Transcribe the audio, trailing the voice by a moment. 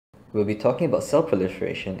We'll be talking about cell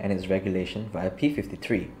proliferation and its regulation via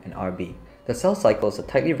P53 and RB. The cell cycle is a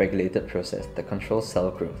tightly regulated process that controls cell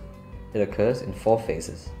growth. It occurs in 4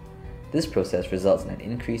 phases. This process results in an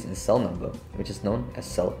increase in cell number, which is known as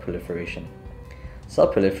cell proliferation. Cell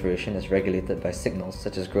proliferation is regulated by signals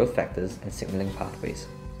such as growth factors and signaling pathways.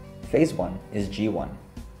 Phase 1 is G1.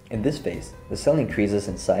 In this phase, the cell increases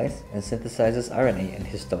in size and synthesizes RNA and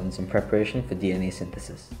histones in preparation for DNA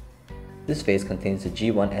synthesis. This phase contains the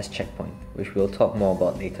G1S checkpoint, which we'll talk more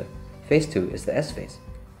about later. Phase 2 is the S phase.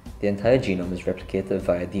 The entire genome is replicated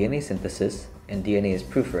via DNA synthesis, and DNA is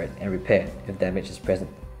proofread and repaired if damage is present.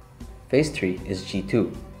 Phase 3 is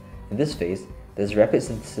G2. In this phase, there is rapid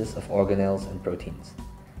synthesis of organelles and proteins.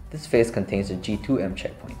 This phase contains the G2M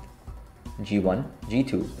checkpoint. G1,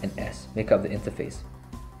 G2, and S make up the interphase.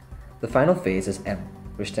 The final phase is M,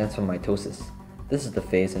 which stands for mitosis. This is the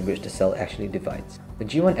phase in which the cell actually divides. The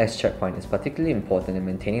G1S checkpoint is particularly important in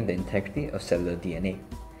maintaining the integrity of cellular DNA.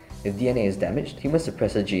 If DNA is damaged, tumor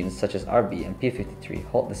suppressor genes such as RB and P53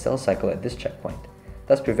 halt the cell cycle at this checkpoint,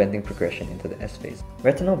 thus preventing progression into the S phase.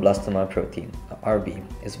 Retinoblastoma protein, or RB,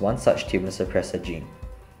 is one such tumor suppressor gene.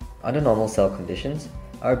 Under normal cell conditions,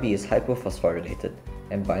 RB is hypophosphorylated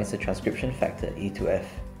and binds to transcription factor E2F.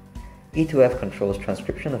 E2F controls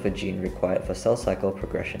transcription of a gene required for cell cycle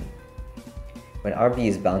progression. When RB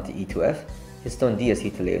is bound to E2F, histone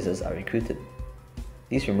deacetylases are recruited.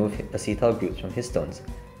 These remove acetyl groups from histones,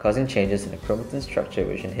 causing changes in the chromatin structure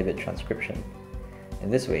which inhibit transcription. In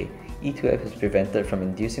this way, E2F is prevented from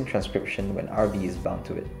inducing transcription when RB is bound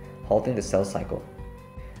to it, halting the cell cycle.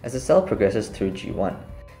 As the cell progresses through G1,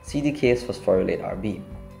 CDKs phosphorylate RB.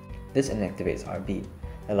 This inactivates RB,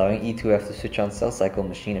 allowing E2F to switch on cell cycle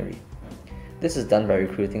machinery. This is done by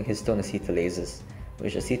recruiting histone acetylases,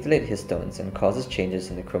 which acetylate histones and causes changes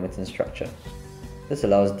in the chromatin structure. This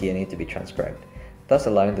allows DNA to be transcribed, thus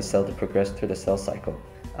allowing the cell to progress through the cell cycle.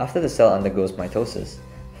 After the cell undergoes mitosis,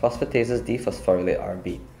 phosphatases dephosphorylate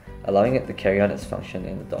RB, allowing it to carry on its function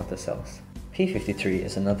in the daughter cells. P53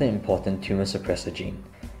 is another important tumor suppressor gene.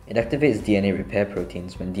 It activates DNA repair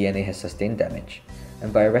proteins when DNA has sustained damage,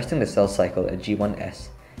 and by arresting the cell cycle at G1S,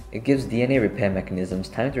 it gives DNA repair mechanisms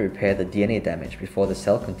time to repair the DNA damage before the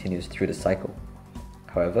cell continues through the cycle.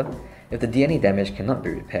 However, if the DNA damage cannot be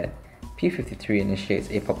repaired, P53 initiates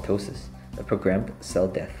apoptosis, a programmed cell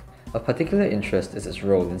death. Of particular interest is its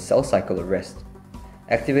role in cell cycle arrest.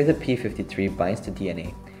 Activated P53 binds to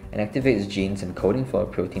DNA and activates genes encoding for a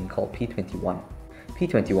protein called P21.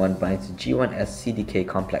 P21 binds to G1S CDK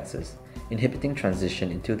complexes, inhibiting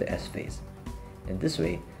transition into the S phase. In this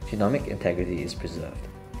way, genomic integrity is preserved.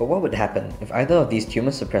 But what would happen if either of these tumor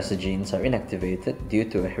suppressor genes are inactivated due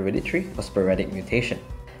to a hereditary or sporadic mutation?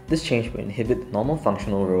 This change will inhibit the normal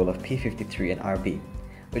functional role of P53 and RB,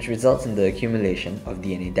 which results in the accumulation of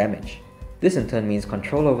DNA damage. This in turn means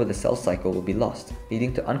control over the cell cycle will be lost,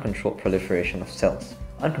 leading to uncontrolled proliferation of cells.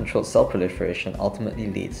 Uncontrolled cell proliferation ultimately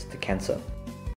leads to cancer.